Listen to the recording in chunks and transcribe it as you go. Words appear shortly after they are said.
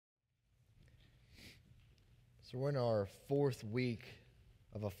So we're in our fourth week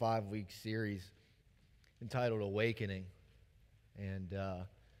of a 5-week series entitled Awakening. And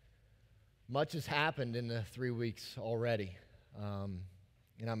much has happened in the 3 weeks already. And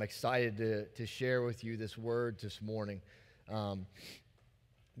I'm excited to share with you this word this morning.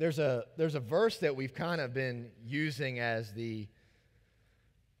 There's a verse that we've kind of been using as the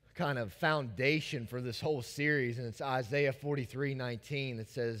kind of foundation for this whole series, and it's Isaiah 43:19. It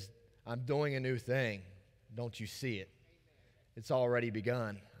says, "I'm doing a new thing. Don't you see it? It's already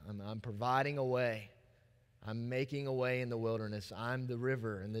begun. I'm providing a way. I'm making a way in the wilderness. I'm the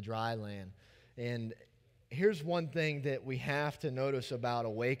river in the dry land." And here's one thing that we have to notice about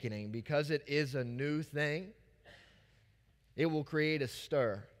awakening. Because it is a new thing, it will create a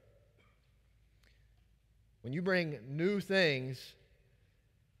stir. When you bring new things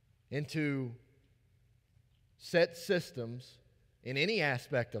into set systems in any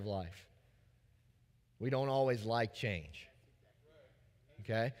aspect of life, we don't always like change.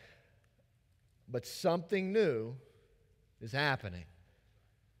 Okay? But something new is happening.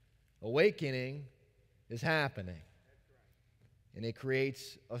 Awakening is happening. And it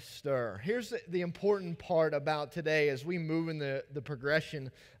creates a stir. Here's the important part about today as we move in the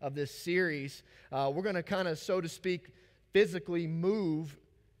progression of this series. We're going to kind of, so to speak, physically move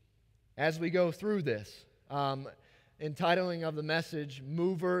as we go through this. Entitling of the message,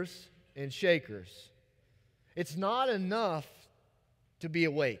 Movers and Shakers. It's not enough to be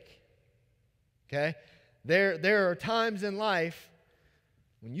awake. Okay? There are times in life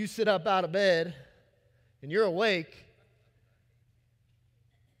when you sit up out of bed and you're awake,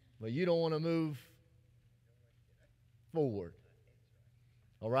 but you don't want to move forward.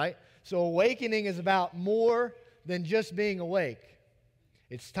 All right? So awakening is about more than just being awake.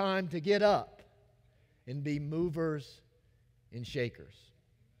 It's time to get up and be movers and shakers.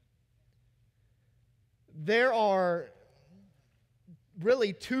 There are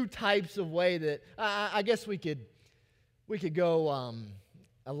really two types of way that I guess we could go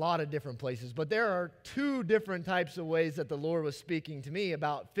a lot of different places, but there are two different types of ways that the Lord was speaking to me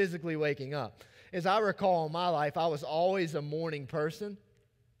about physically waking up. As I recall in my life, I was always a morning person.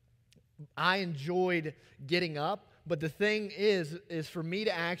 I enjoyed getting up, but the thing is for me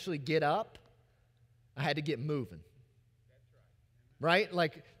to actually get up, I had to get moving. Right?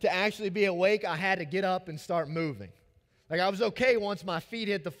 Like, to actually be awake, I had to get up and start moving. Like, I was okay once my feet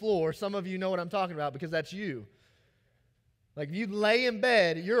hit the floor. Some of you know what I'm talking about because that's you. Like, if you lay in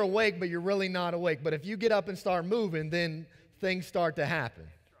bed, you're awake, but you're really not awake. But if you get up and start moving, then things start to happen.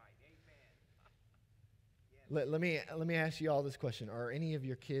 Let me ask you all this question. Are any of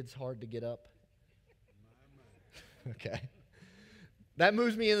your kids hard to get up? Okay. That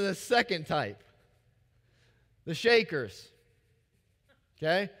moves me into the second type. The shakers.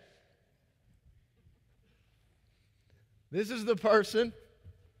 Okay? This is the person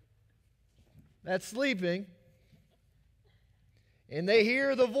that's sleeping, and they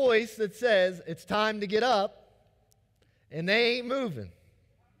hear the voice that says, it's time to get up, and they ain't moving.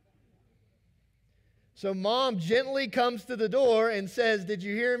 So mom gently comes to the door and says, did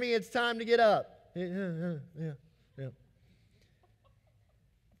you hear me? It's time to get up. Yeah.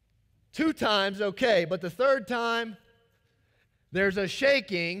 2 times, okay, but the third time, there's a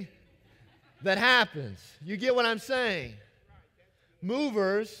shaking that happens. You get what I'm saying?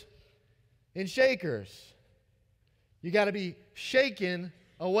 Movers and shakers. You got to be shaken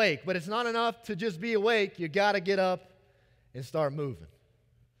awake. But it's not enough to just be awake. You got to get up and start moving.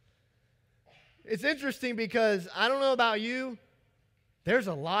 It's interesting because I don't know about you, there's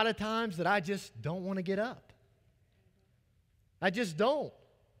a lot of times that I just don't want to get up. I just don't.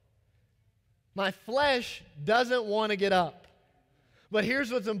 My flesh doesn't want to get up. But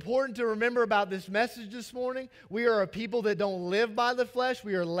here's what's important to remember about this message this morning. We are a people that don't live by the flesh.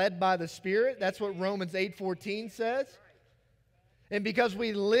 We are led by the Spirit. That's what Romans 8:14 says. And because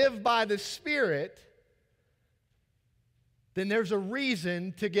we live by the Spirit, then there's a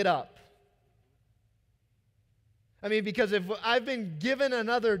reason to get up. I mean, because if I've been given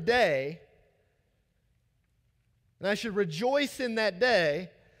another day, and I should rejoice in that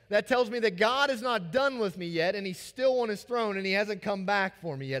day, that tells me that God is not done with me yet, and He's still on His throne, and He hasn't come back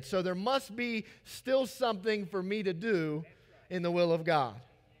for me yet. So there must be still something for me to do in the will of God.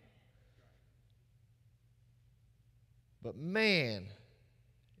 But man,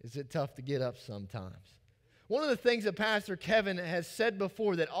 is it tough to get up sometimes. One of the things that Pastor Kevin has said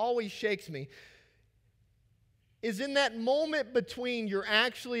before that always shakes me is in that moment between you're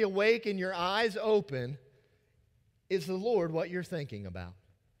actually awake and your eyes open, is the Lord what you're thinking about?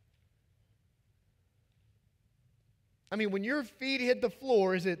 I mean, when your feet hit the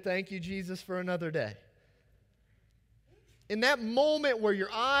floor, is it thank you, Jesus, for another day? in that moment where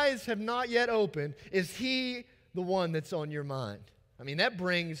your eyes have not yet opened, is He the one that's on your mind? I mean, that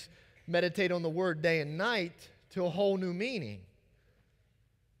brings meditate on the Word day and night to a whole new meaning.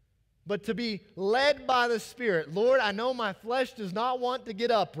 But to be led by the Spirit, Lord, I know my flesh does not want to get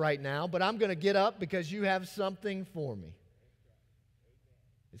up right now, but I'm going to get up because you have something for me.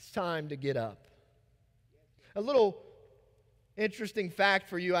 It's time to get up. A little interesting fact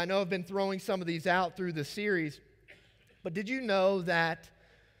for you. I know I've been throwing some of these out through the series, but did you know that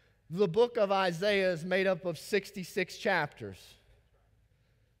the book of Isaiah is made up of 66 chapters?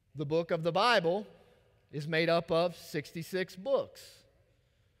 The book of the Bible is made up of 66 books.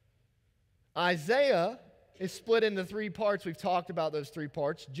 Isaiah is split into 3 parts. We've talked about those 3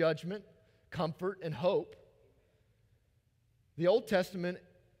 parts: judgment, comfort, and hope. The Old Testament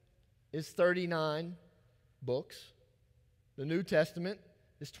is 39 books. The New Testament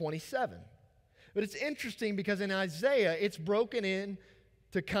is 27. But it's interesting because in Isaiah, it's broken in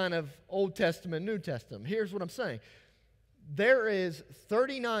to kind of Old Testament, New Testament. Here's what I'm saying. There is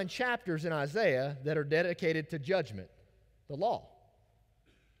 39 chapters in Isaiah that are dedicated to judgment, the law.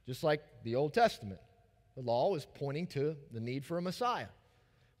 Just like the Old Testament. The law is pointing to the need for a Messiah.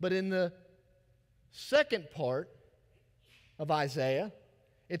 But in the second part of Isaiah,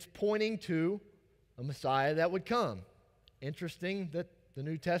 it's pointing to a Messiah that would come. Interesting that the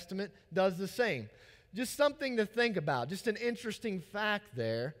New Testament does the same. Just something to think about. Just an interesting fact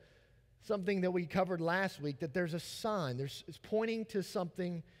there. Something that we covered last week, that there's a sign. It's pointing to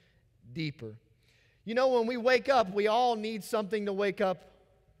something deeper. You know, when we wake up, we all need something to wake up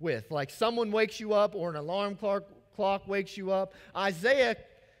with. Like someone wakes you up or an alarm clock wakes you up. Isaiah,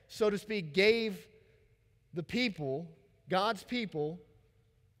 so to speak, gave the people, God's people,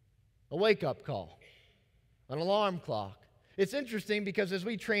 a wake-up call, an alarm clock. It's interesting because as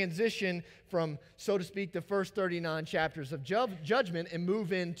we transition from, so to speak, the first 39 chapters of judgment and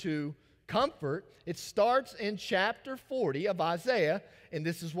move into comfort, it starts in chapter 40 of Isaiah, and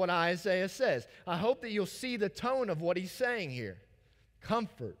this is what Isaiah says. I hope that you'll see the tone of what he's saying here.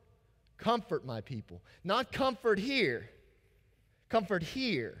 Comfort. Comfort my people. Not comfort here. Comfort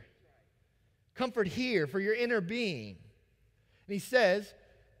here. Comfort here for your inner being. And he says,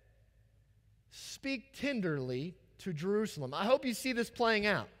 speak tenderly to Jerusalem. I hope you see this playing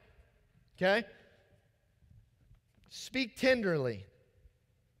out. Okay? Speak tenderly.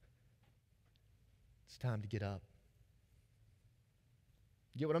 It's time to get up.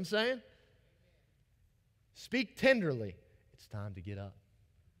 Get what I'm saying? Speak tenderly. It's time to get up.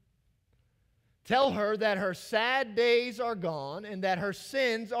 Tell her that her sad days are gone and that her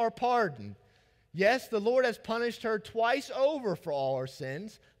sins are pardoned. Yes, the Lord has punished her twice over for all her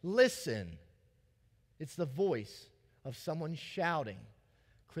sins. Listen. It's the voice of someone shouting,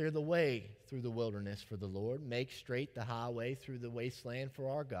 clear the way through the wilderness for the Lord. Make straight the highway through the wasteland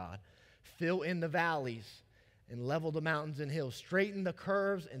for our God. Fill in the valleys and level the mountains and hills. Straighten the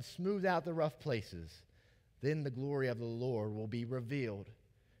curves and smooth out the rough places. Then the glory of the Lord will be revealed,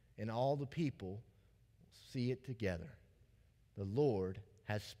 and all the people will see it together. The Lord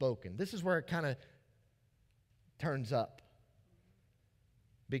has spoken. This is where it kind of turns up,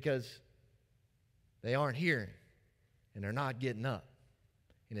 because they aren't hearing, and they're not getting up,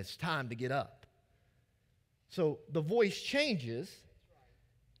 and it's time to get up. So the voice changes,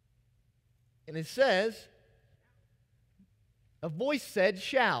 and it says, a voice said,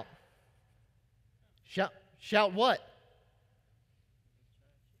 shout. Shout what?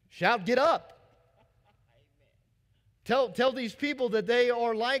 Shout, get up. Tell these people that they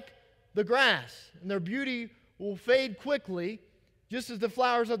are like the grass, and their beauty will fade quickly, just as the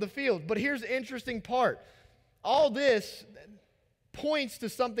flowers of the field. But here's the interesting part. All this points to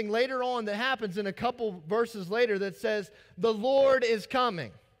something later on that happens in a couple verses later that says, the Lord is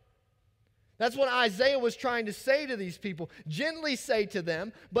coming. That's what Isaiah was trying to say to these people. Gently say to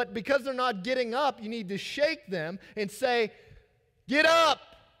them, but because they're not getting up, you need to shake them and say, get up,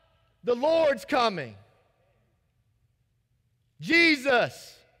 the Lord's coming.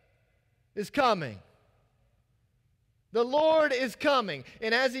 Jesus is coming. The Lord is coming.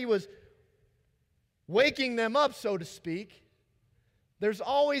 And as he was waking them up, so to speak, there's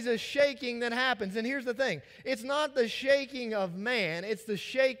always a shaking that happens. And here's the thing. It's not the shaking of man. It's the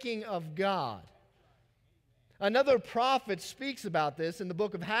shaking of God. Another prophet speaks about this in the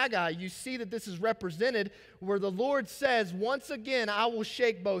book of Haggai. You see that this is represented where the Lord says, once again, I will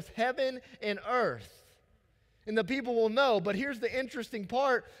shake both heaven and earth. And the people will know. But here's the interesting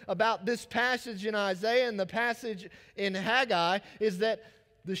part about this passage in Isaiah and the passage in Haggai is that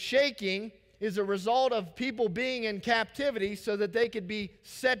the shaking is a result of people being in captivity so that they could be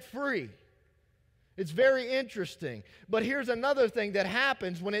set free. It's very interesting. But here's another thing that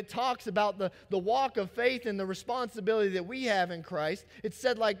happens when it talks about the walk of faith and the responsibility that we have in Christ. It's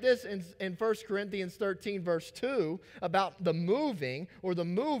said like this in 1 Corinthians 13, verse 2, about the moving or the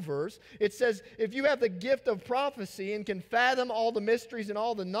movers. It says, if you have the gift of prophecy and can fathom all the mysteries and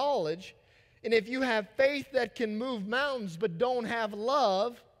all the knowledge, and if you have faith that can move mountains but don't have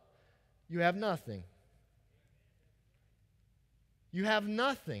love, you have nothing. You have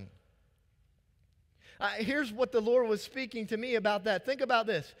nothing. Here's what the Lord was speaking to me about that. Think about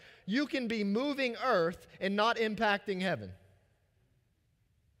this. You can be moving earth and not impacting heaven.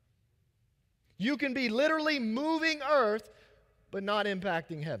 You can be literally moving earth but not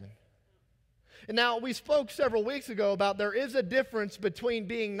impacting heaven. And now, we spoke several weeks ago about there is a difference between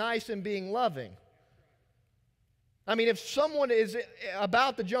being nice and being loving. I mean, if someone is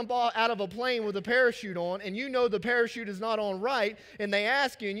about to jump out of a plane with a parachute on and you know the parachute is not on right and they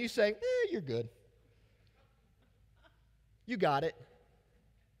ask you and you say, you're good. You got it.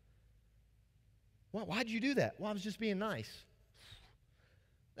 Well, why'd you do that? Well, I was just being nice.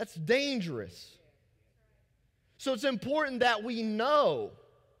 That's dangerous. So it's important that we know,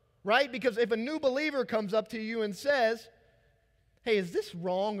 right? Because if a new believer comes up to you and says, hey, is this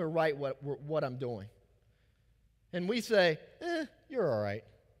wrong or right what I'm doing? And we say, you're all right.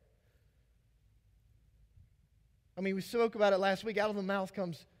 I mean, we spoke about it last week. Out of the mouth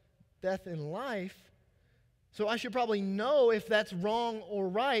comes death and life. So I should probably know if that's wrong or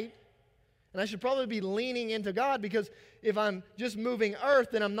right. And I should probably be leaning into God, because if I'm just moving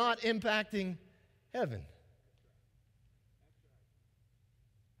earth, then I'm not impacting heaven.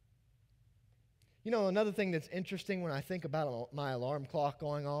 You know, another thing that's interesting when I think about my alarm clock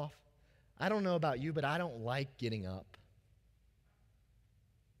going off, I don't know about you, but I don't like getting up.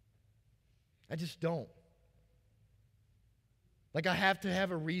 I just don't. Like, I have to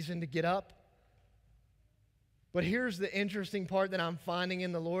have a reason to get up. But here's the interesting part that I'm finding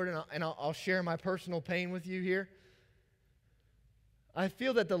in the Lord, and I'll share my personal pain with you here. I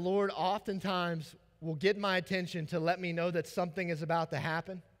feel that the Lord oftentimes will get my attention to let me know that something is about to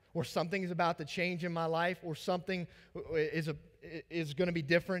happen, or something is about to change in my life, or something is going to be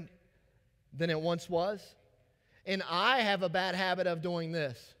different than it once was. And I have a bad habit of doing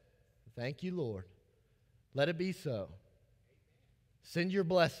this. Thank you, Lord. Let it be so. Send your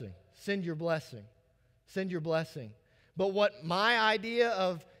blessing. Send your blessing. Send your blessing. But what my idea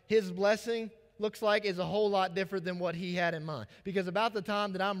of His blessing looks like is a whole lot different than what He had in mind. Because about the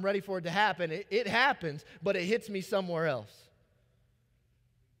time that I'm ready for it to happen, it happens, but it hits me somewhere else.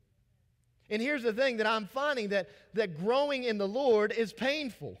 And here's the thing that I'm finding, that growing in the Lord is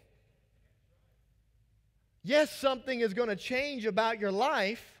painful. Yes, something is going to change about your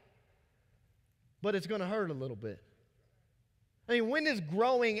life, but it's going to hurt a little bit. I mean, when does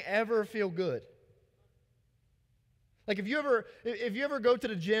growing ever feel good? Like, if you ever go to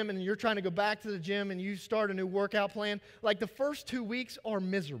the gym and you're trying to go back to the gym and you start a new workout plan, like, the first 2 weeks are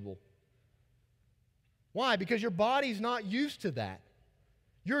miserable. Why? Because your body's not used to that.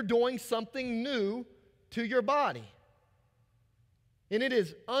 You're doing something new to your body. And it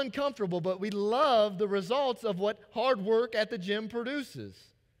is uncomfortable, but we love the results of what hard work at the gym produces.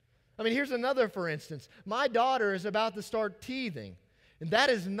 I mean, here's another, for instance. My daughter is about to start teething, and that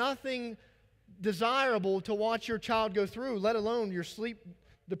is nothing desirable to watch your child go through, let alone your sleep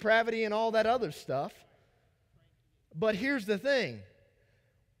depravity and all that other stuff. But here's the thing.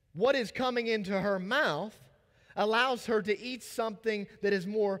 What is coming into her mouth allows her to eat something that is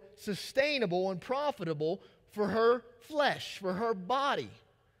more sustainable and profitable for her flesh, for her body.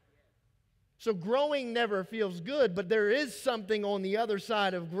 So growing never feels good, but there is something on the other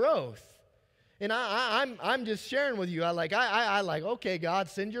side of growth. And I'm just sharing with you. I like, okay, God,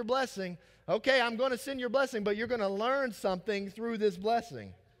 send your blessing. Okay, I'm going to send your blessing, but you're going to learn something through this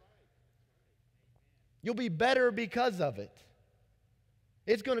blessing. You'll be better because of it.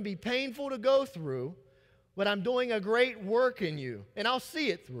 It's going to be painful to go through, but I'm doing a great work in you, and I'll see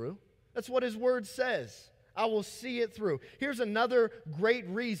it through. That's what His Word says. I will see it through. Here's another great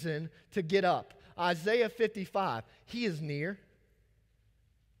reason to get up. Isaiah 55. He is near.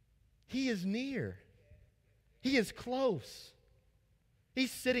 He is near. He is close.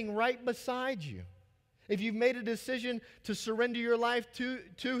 He's sitting right beside you. If you've made a decision to surrender your life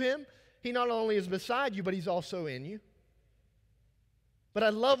to Him, He not only is beside you, but He's also in you. But I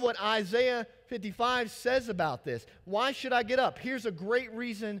love what Isaiah 55 says about this. Why should I get up? Here's a great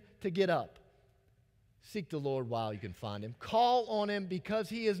reason to get up. Seek the Lord while you can find Him. Call on Him because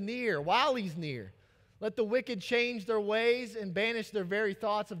He is near, while He's near. Let the wicked change their ways and banish their very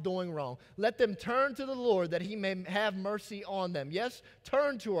thoughts of doing wrong. Let them turn to the Lord that He may have mercy on them. Yes,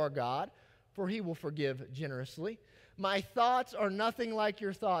 turn to our God, for he will forgive generously. My thoughts are nothing like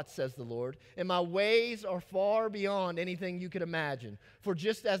your thoughts, says the Lord, and my ways are far beyond anything you could imagine. For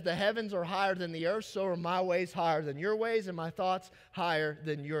just as the heavens are higher than the earth, so are my ways higher than your ways, and my thoughts higher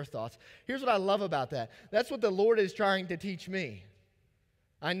than your thoughts. Here's what I love about that. That's what the Lord is trying to teach me.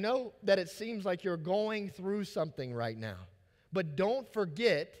 I know that it seems like you're going through something right now, but don't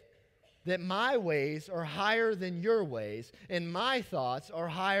forget that my ways are higher than your ways, and my thoughts are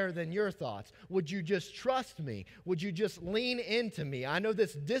higher than your thoughts. Would you just trust me? Would you just lean into me? I know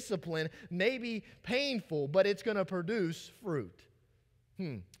this discipline may be painful, but it's going to produce fruit.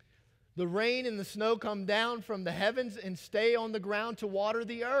 The rain and the snow come down from the heavens and stay on the ground to water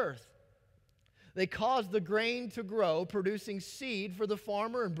the earth. They cause the grain to grow, producing seed for the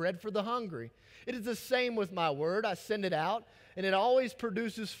farmer and bread for the hungry. It is the same with my word. I send it out, and it always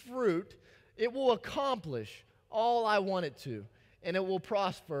produces fruit. It will accomplish all I want it to, and it will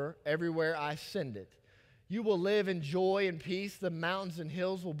prosper everywhere I send it. You will live in joy and peace. The mountains and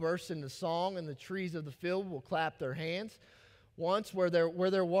hills will burst into song, and the trees of the field will clap their hands. Where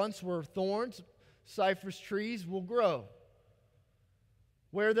there once were thorns, cypress trees will grow.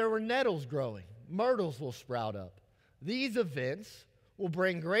 Where there were nettles growing, myrtles will sprout up. These events will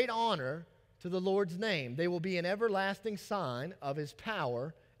bring great honor to the Lord's name. They will be an everlasting sign of his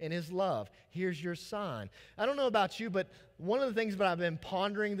power and his love. Here's your sign. I don't know about you, but one of the things that I've been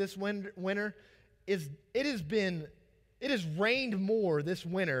pondering this winter is it has rained more this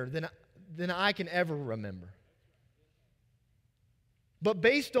winter than I can ever remember. But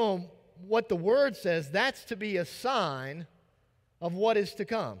based on what the Word says, that's to be a sign of what is to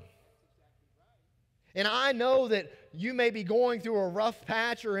come. And I know that you may be going through a rough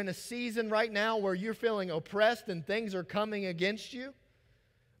patch or in a season right now where you're feeling oppressed and things are coming against you.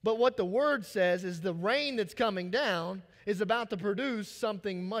 But what the Word says is the rain that's coming down is about to produce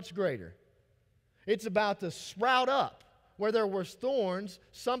something much greater. It's about to sprout up. Where there were thorns,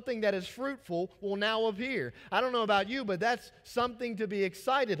 something that is fruitful will now appear. I don't know about you, but that's something to be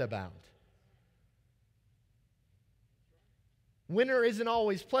excited about. Winter isn't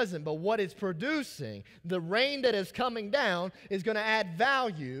always pleasant, but what it's producing, the rain that is coming down, is going to add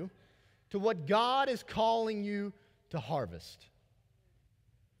value to what God is calling you to harvest.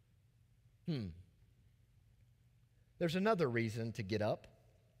 There's another reason to get up.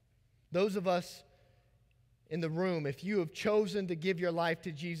 Those of us in the room, if you have chosen to give your life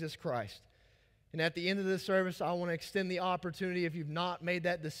to Jesus Christ, and at the end of this service, I want to extend the opportunity, if you've not made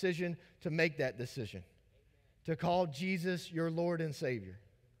that decision, to make that decision, to call Jesus your Lord and Savior.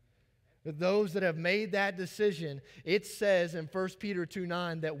 But those that have made that decision, it says in 1 Peter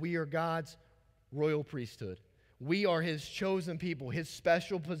 2:9 that we are God's royal priesthood. We are his chosen people, his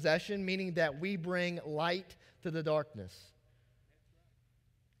special possession, meaning that we bring light to the darkness.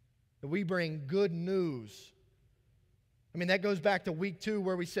 That we bring good news. I mean, that goes back to week 2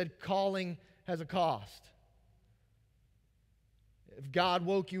 where we said calling has a cost. If God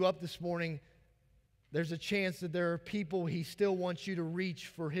woke you up this morning, there's a chance that there are people he still wants you to reach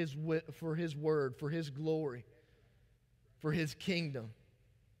for his word, for his glory, for his kingdom.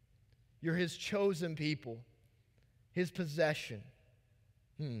 You're his chosen people, his possession.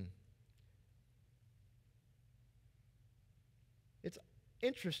 It's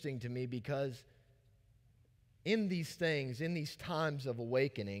interesting to me because in these things, in these times of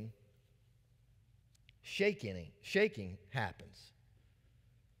awakening, shaking happens.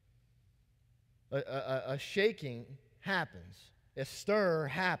 A shaking happens. A stir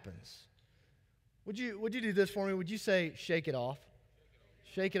happens. Would you do this for me? Would you say, shake it off?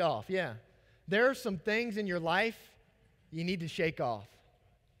 Shake it off, yeah. There are some things in your life you need to shake off.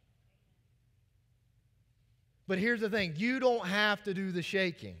 But here's the thing. You don't have to do the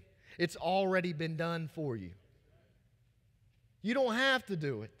shaking. It's already been done for you. You don't have to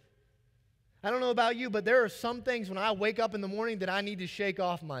do it. I don't know about you, but there are some things when I wake up in the morning that I need to shake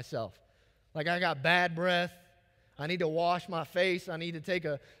off myself. Like I got bad breath. I need to wash my face. I need to take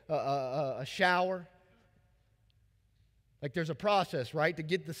a shower. Like there's a process, right, to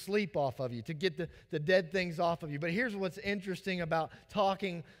get the sleep off of you, to get the dead things off of you. But here's what's interesting about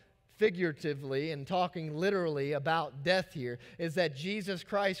talking figuratively and talking literally about death here is that Jesus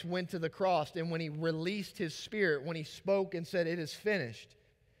Christ went to the cross, and when he released his spirit, when he spoke and said, "It is finished,"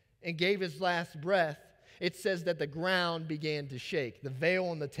 and gave his last breath, it says that the ground began to shake. The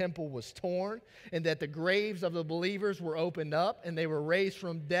veil in the temple was torn, and that the graves of the believers were opened up, and they were raised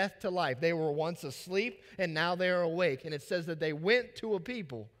from death to life. They were once asleep, and now they are awake. And it says that they went to a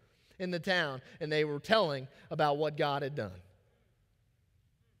people in the town, and they were telling about what God had done.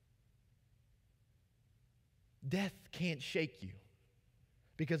 Death can't shake you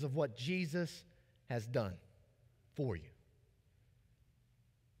because of what Jesus has done for you.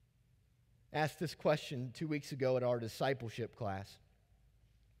 Asked this question 2 weeks ago at our discipleship class.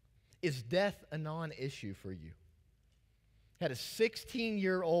 Is death a non-issue for you? Had a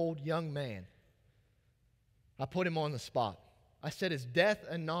 16-year-old young man. I put him on the spot. I said, is death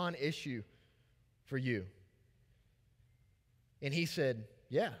a non-issue for you? And he said,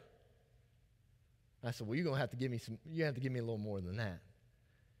 yeah. I said, well, you have to give me a little more than that.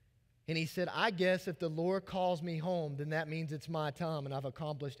 And he said, I guess if the Lord calls me home, then that means it's my time and I've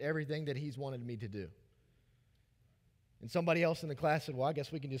accomplished everything that he's wanted me to do. And somebody else in the class said, well, I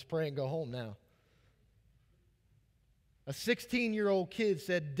guess we can just pray and go home now. A 16-year-old kid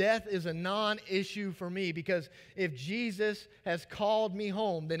said, death is a non-issue for me because if Jesus has called me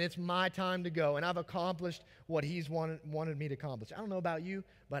home, then it's my time to go, and I've accomplished what he's wanted me to accomplish. I don't know about you,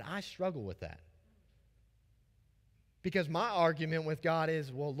 but I struggle with that. Because my argument with God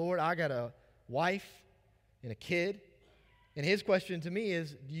is, well, Lord, I got a wife and a kid, and his question to me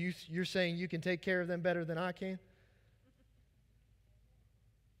is, you're saying you can take care of them better than I can?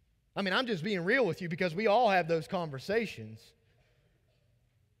 I mean, I'm just being real with you because we all have those conversations.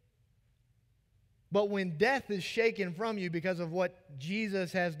 But when death is shaken from you because of what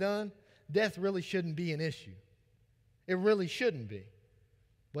Jesus has done, death really shouldn't be an issue. It really shouldn't be.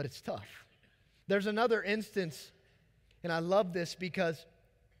 But it's tough. There's another instance, and I love this because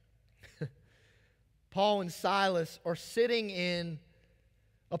Paul and Silas are sitting in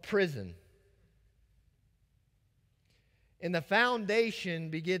a prison. And the foundation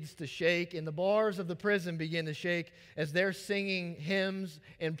begins to shake, and the bars of the prison begin to shake as they're singing hymns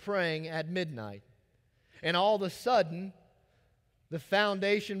and praying at midnight. And all of a sudden, the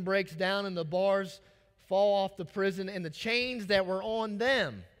foundation breaks down and the bars fall off the prison, and the chains that were on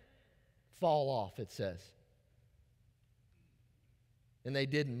them fall off, it says. And they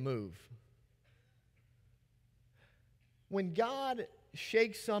didn't move. When God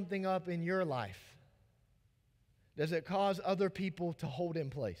shakes something up in your life, does it cause other people to hold in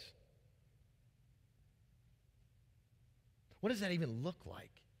place? What does that even look like?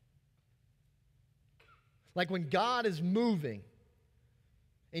 Like when God is moving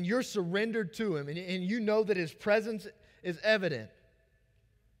and you're surrendered to him and you know that his presence is evident,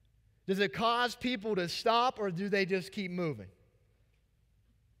 does it cause people to stop or do they just keep moving?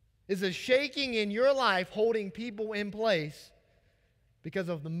 Is the shaking in your life holding people in place? Because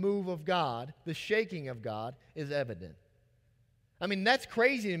of the move of God, the shaking of God is evident. I mean, that's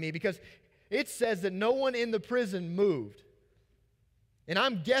crazy to me because it says that no one in the prison moved. And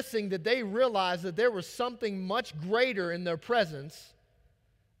I'm guessing that they realized that there was something much greater in their presence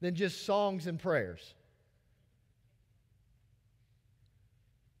than just songs and prayers.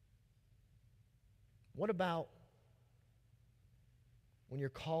 What about when you're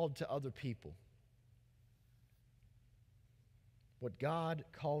called to other people? What God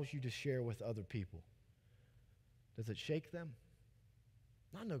calls you to share with other people, does it shake them?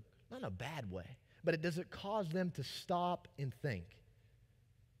 Not in a bad way, but does it cause them to stop and think?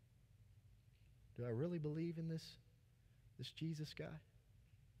 Do I really believe in this Jesus guy?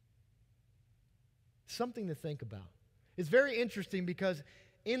 Something to think about. It's very interesting because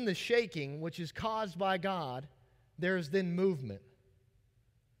in the shaking, which is caused by God, there is then movement.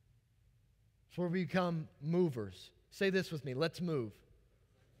 So we become movers. Say this with me. Let's move.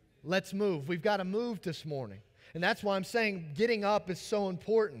 Let's move. We've got to move this morning. And that's why I'm saying getting up is so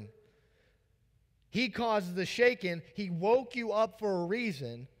important. He causes the shaking. He woke you up for a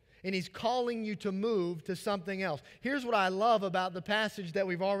reason, and he's calling you to move to something else. Here's what I love about the passage that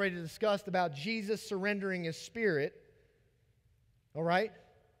we've already discussed about Jesus surrendering his spirit. All right?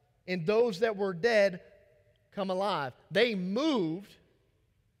 And those that were dead come alive. They moved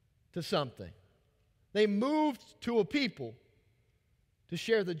to something. They moved to a people to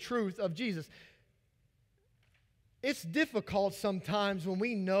share the truth of Jesus. It's difficult sometimes when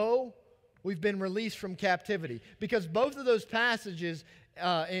we know we've been released from captivity because both of those passages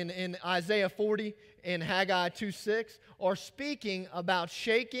in Isaiah 40 and Haggai 2:6 are speaking about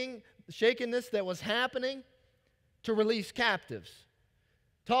shakenness that was happening to release captives,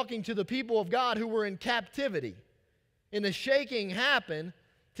 talking to the people of God who were in captivity. And the shaking happened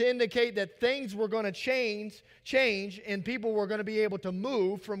to indicate that things were going to change, and people were going to be able to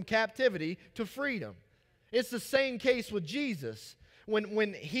move from captivity to freedom. It's the same case with Jesus.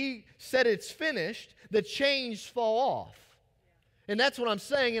 When he said it's finished, the chains fall off. And that's what I'm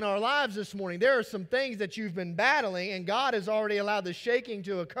saying in our lives this morning. There are some things that you've been battling, and God has already allowed the shaking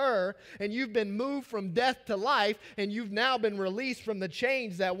to occur, and you've been moved from death to life, and you've now been released from the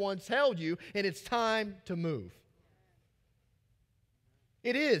chains that once held you, and it's time to move.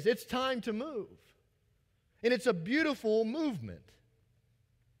 It is. It's time to move. And it's a beautiful movement.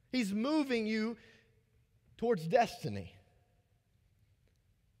 He's moving you towards destiny.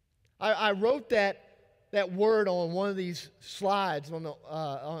 I wrote that word on one of these slides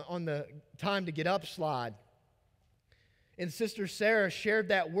on the time to get up slide. And Sister Sarah shared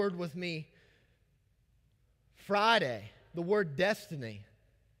that word with me Friday, the word destiny.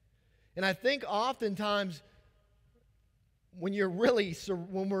 And I think oftentimes when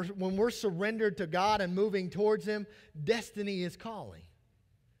we're surrendered to God and moving towards Him, destiny is calling.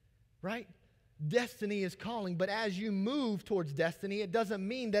 Right? Destiny is calling, but as you move towards destiny, it doesn't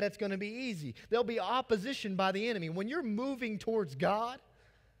mean that it's going to be easy. There'll be opposition by the enemy. When you're moving towards God,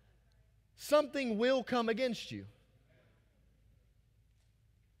 something will come against you.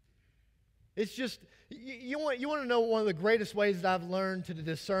 It's just, you want to know one of the greatest ways that I've learned to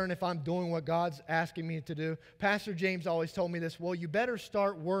discern if I'm doing what God's asking me to do? Pastor James always told me this, well, you better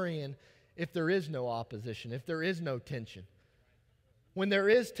start worrying if there is no opposition, if there is no tension. When there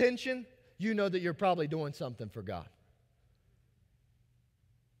is tension, you know that you're probably doing something for God.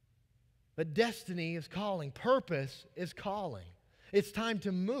 But destiny is calling. Purpose is calling. It's time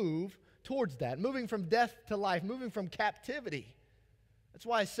to move towards that. Moving from death to life. Moving from captivity. That's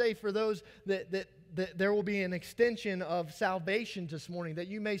why I say for those that there will be an extension of salvation this morning, that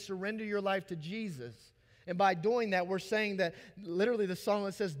you may surrender your life to Jesus. And by doing that, we're saying that literally the song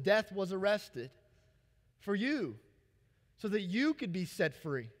that says death was arrested for you so that you could be set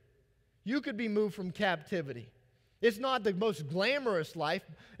free. You could be moved from captivity. It's not the most glamorous life.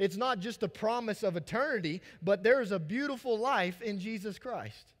 It's not just a promise of eternity, but there is a beautiful life in Jesus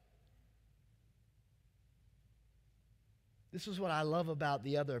Christ. This is what I love about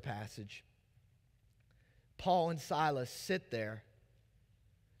the other passage. Paul and Silas sit there,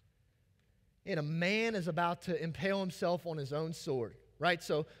 and a man is about to impale himself on his own sword. Right?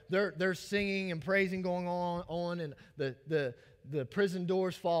 So they're singing and praising going on, and the prison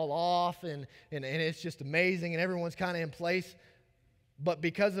doors fall off, and it's just amazing, and everyone's kind of in place. But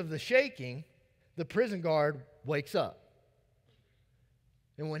because of the shaking, the prison guard wakes up.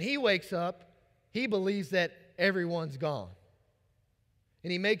 And when he wakes up, he believes that everyone's gone.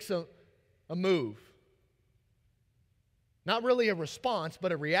 And he makes a move. Not really a response,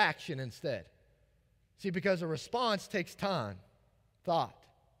 but a reaction instead. See, because a response takes time, thought.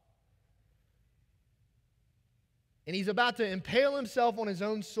 And he's about to impale himself on his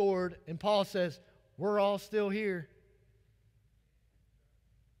own sword, and Paul says, we're all still here.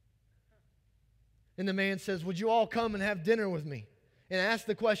 And the man says, would you all come and have dinner with me? And ask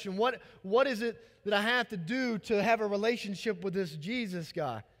the question, what is it that I have to do to have a relationship with this Jesus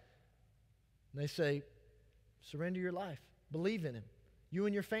guy? And they say, surrender your life. Believe in Him, you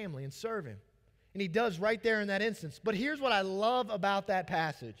and your family, and serve Him. And he does right there in that instance. But here's what I love about that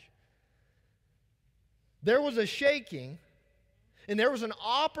passage. There was a shaking, and there was an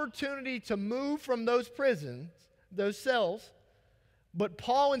opportunity to move from those prisons, those cells, but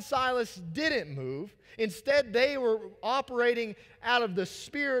Paul and Silas didn't move. Instead, they were operating out of the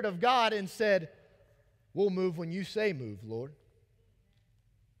Spirit of God and said, we'll move when you say move, Lord.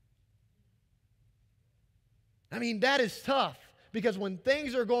 I mean, that is tough, because when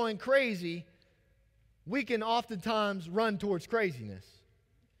things are going crazy, we can oftentimes run towards craziness.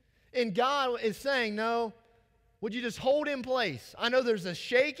 And God is saying, no, would you just hold in place? I know there's a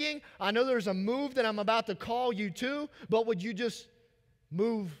shaking. I know there's a move that I'm about to call you to, but would you just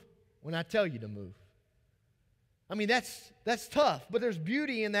move when I tell you to move? I mean, that's tough, but there's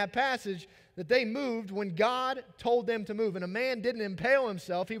beauty in that passage that they moved when God told them to move. And a man didn't impale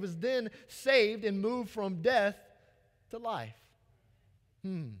himself. He was then saved and moved from death to life.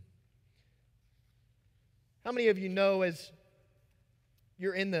 How many of you know, as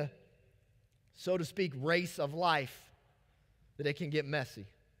you're in the, so to speak, race of life, that it can get messy?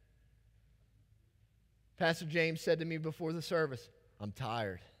 Pastor James said to me before the service, I'm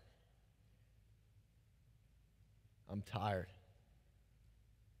tired. I'm tired.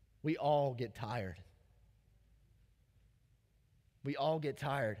 We all get tired. We all get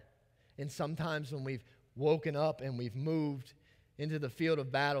tired. And sometimes when we've woken up and we've moved into the field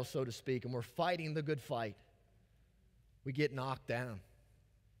of battle, so to speak, and we're fighting the good fight, we get knocked down.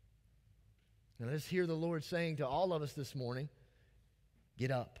 And I just hear the Lord saying to all of us this morning, get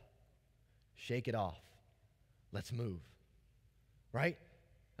up, shake it off, let's move. Right?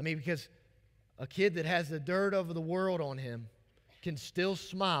 I mean, because a kid that has the dirt of the world on him can still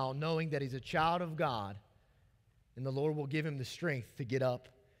smile knowing that he's a child of God, and the Lord will give him the strength to get up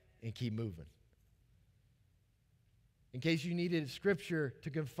and keep moving. In case you needed scripture to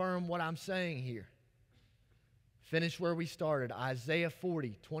confirm what I'm saying here, Finish where we started, Isaiah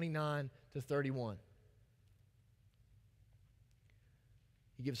 40, 29 to 31.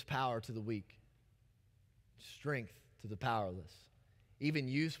 He gives power to the weak, strength to the powerless. Even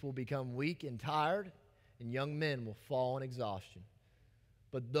youths will become weak and tired, and young men will fall in exhaustion.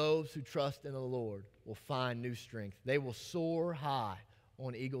 But those who trust in the Lord will find new strength. They will soar high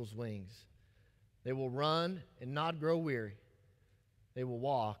on eagle's wings. They will run and not grow weary. They will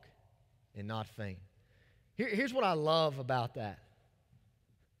walk and not faint. Here's what I love about that.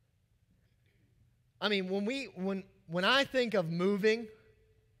 I mean, when I think of moving,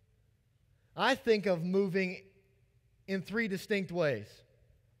 I think of moving in three distinct ways: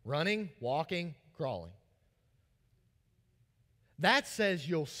 running, walking, crawling. That says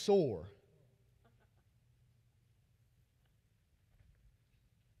you'll soar.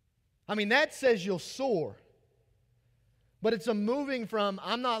 I mean, that says you'll soar. But it's a moving from,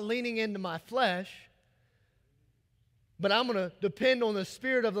 I'm not leaning into my flesh, but I'm going to depend on the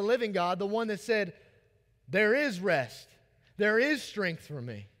Spirit of the living God, the one that said, there is rest. There is strength for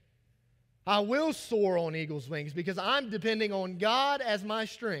me. I will soar on eagle's wings because I'm depending on God as my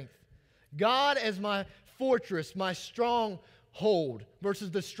strength. God as my fortress, my stronghold versus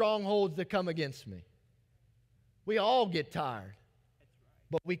the strongholds that come against me. We all get tired,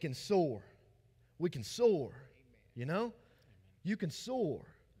 but we can soar. We can soar, you know? You can soar.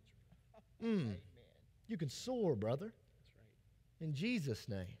 You can soar, brother. In Jesus'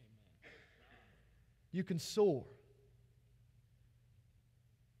 name. You can soar.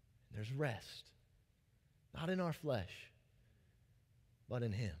 There's rest. Not in our flesh, but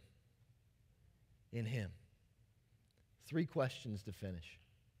in Him. In Him. 3 questions to finish.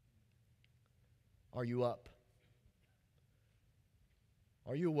 Are you up?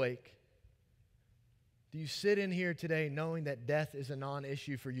 Are you awake? Do you sit in here today knowing that death is a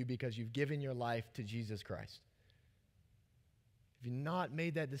non-issue for you because you've given your life to Jesus Christ? If you've not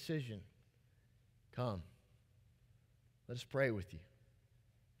made that decision, come. Let us pray with you.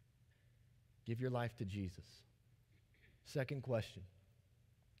 Give your life to Jesus. Second question.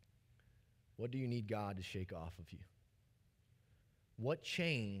 What do you need God to shake off of you? What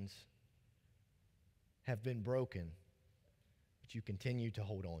chains have been broken that you continue to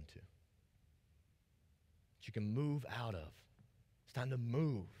hold on to? That you can move out of. It's time to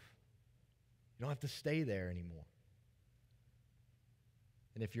move. You don't have to stay there anymore.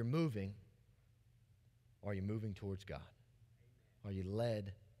 And if you're moving, are you moving towards God? Are you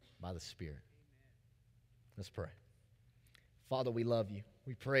led by the Spirit? Let's pray. Father, we love you.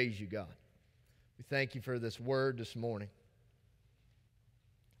 We praise you, God. We thank you for this word this morning.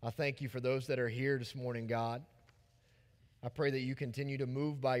 I thank you for those that are here this morning, God. I pray that you continue to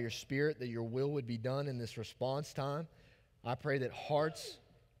move by your Spirit, that your will would be done in this response time. I pray that hearts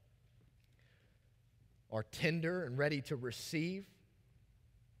are tender and ready to receive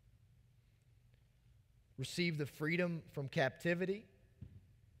the freedom from captivity,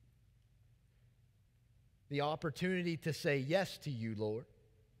 the opportunity to say yes to you, Lord.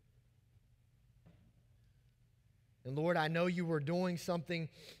 And Lord, I know you were doing something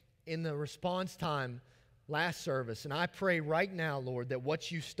in the response time last service, and I pray right now, Lord, that what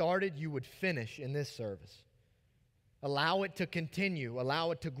you started, you would finish in this service. Allow it to continue.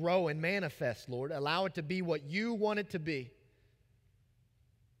 Allow it to grow and manifest, Lord. Allow it to be what you want it to be.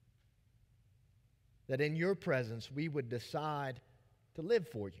 That in your presence we would decide to live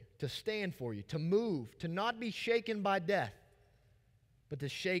for you, to stand for you, to move, to not be shaken by death, but to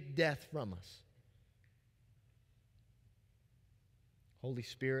shake death from us. Holy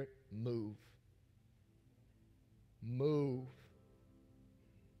Spirit, move. Move.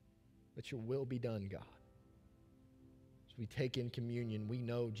 Let your will be done, God. As we take in communion, we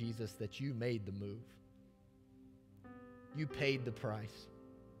know, Jesus, that you made the move. You paid the price.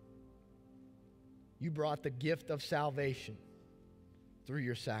 You brought the gift of salvation through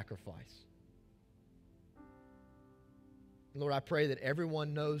your sacrifice. Lord, I pray that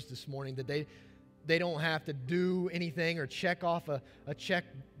everyone knows this morning that they don't have to do anything or check off a check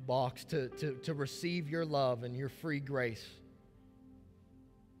box to receive your love and your free grace.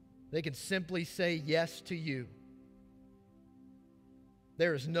 They can simply say yes to you.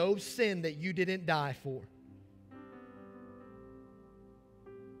 There is no sin that you didn't die for.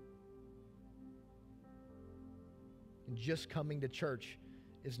 And just coming to church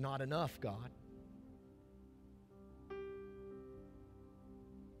is not enough, God. So,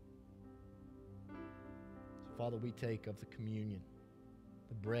 Father, we take of the communion,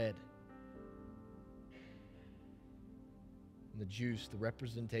 the bread, and the juice, the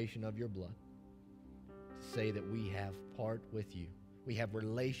representation of your blood, to say that we have part with you. We have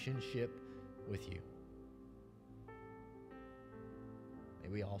relationship with you.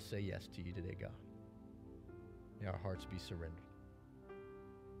 we all say yes to you today, God. May our hearts be surrendered.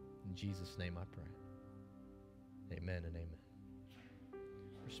 In Jesus' name I pray. Amen and amen.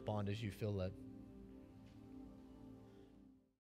 Respond as you feel led.